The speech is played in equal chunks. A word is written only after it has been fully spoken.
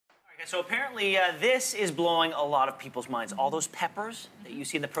So apparently this is blowing a lot of people's minds. All those peppers that you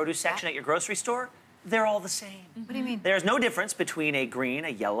see in the produce section at your grocery store, they're all the same. What do you mean? There's no difference between a green, a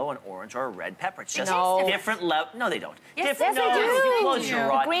yellow, an orange, or a red pepper. It's just different levels. No, they don't. Yes, different, yes, they do. Close your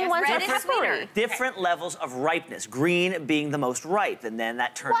rod. Green ones are peppery. Different levels of ripeness. Green being the most ripe, and then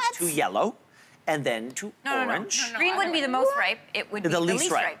that turns to yellow, and then to orange. No, Green wouldn't be the most ripe. It would be the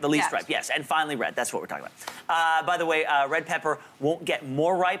least ripe. The least yes. ripe, yes. And finally red. That's what we're talking about. By the way, red pepper won't get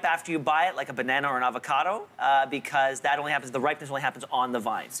more ripe after you buy it, like a banana or an avocado, because that only happens. The ripeness only happens on the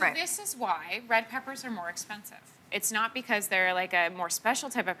vine. So this is why red peppers are more expensive. It's not because they're like a more special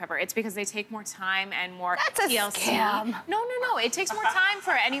type of pepper. It's because they take more time and more TLC. That's a scam. No. It takes more time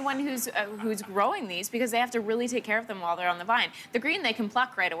for anyone who's growing these because they have to really take care of them while they're on the vine. The green they can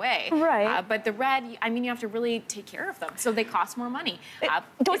pluck right away. Right. But the red, I mean, you have to really take care of them. So they cost more money.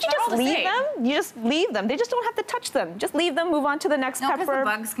 Don't you just leave them? You just leave them. They just don't have to touch them. Just leave them, move on to the next pepper. No, because the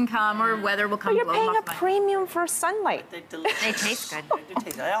bugs can come or weather will come. But you're paying a premium for sunlight. They taste good.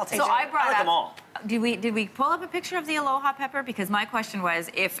 I'll take So I like them all. Did we pull up a picture of the aloha pepper? Because my question was,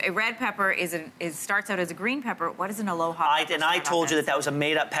 if a red pepper starts out as a green pepper, what is an aloha pepper? And I told you that was a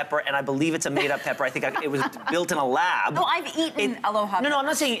made-up pepper, and I believe it's a made-up pepper. I think it was built in a lab. No, I've eaten aloha pepper. No, I'm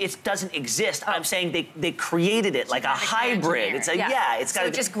not saying it doesn't exist. I'm saying they created it like a hybrid. It's it's got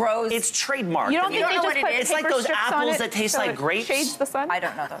it just grows. It's trademarked. You don't think they just put it's like those apples that taste like grapes. Shades the sun. I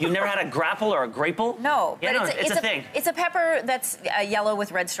don't know those. You've never had a grapple or a grapple? No, yeah, but it's a thing. It's a pepper that's yellow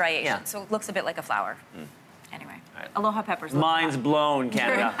with red striations, so it looks a bit like a flower. Anyway, aloha peppers. Mind's blown,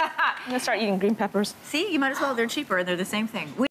 Canada. I'm gonna start eating green peppers. See, you might as well. They're cheaper and they're the same thing.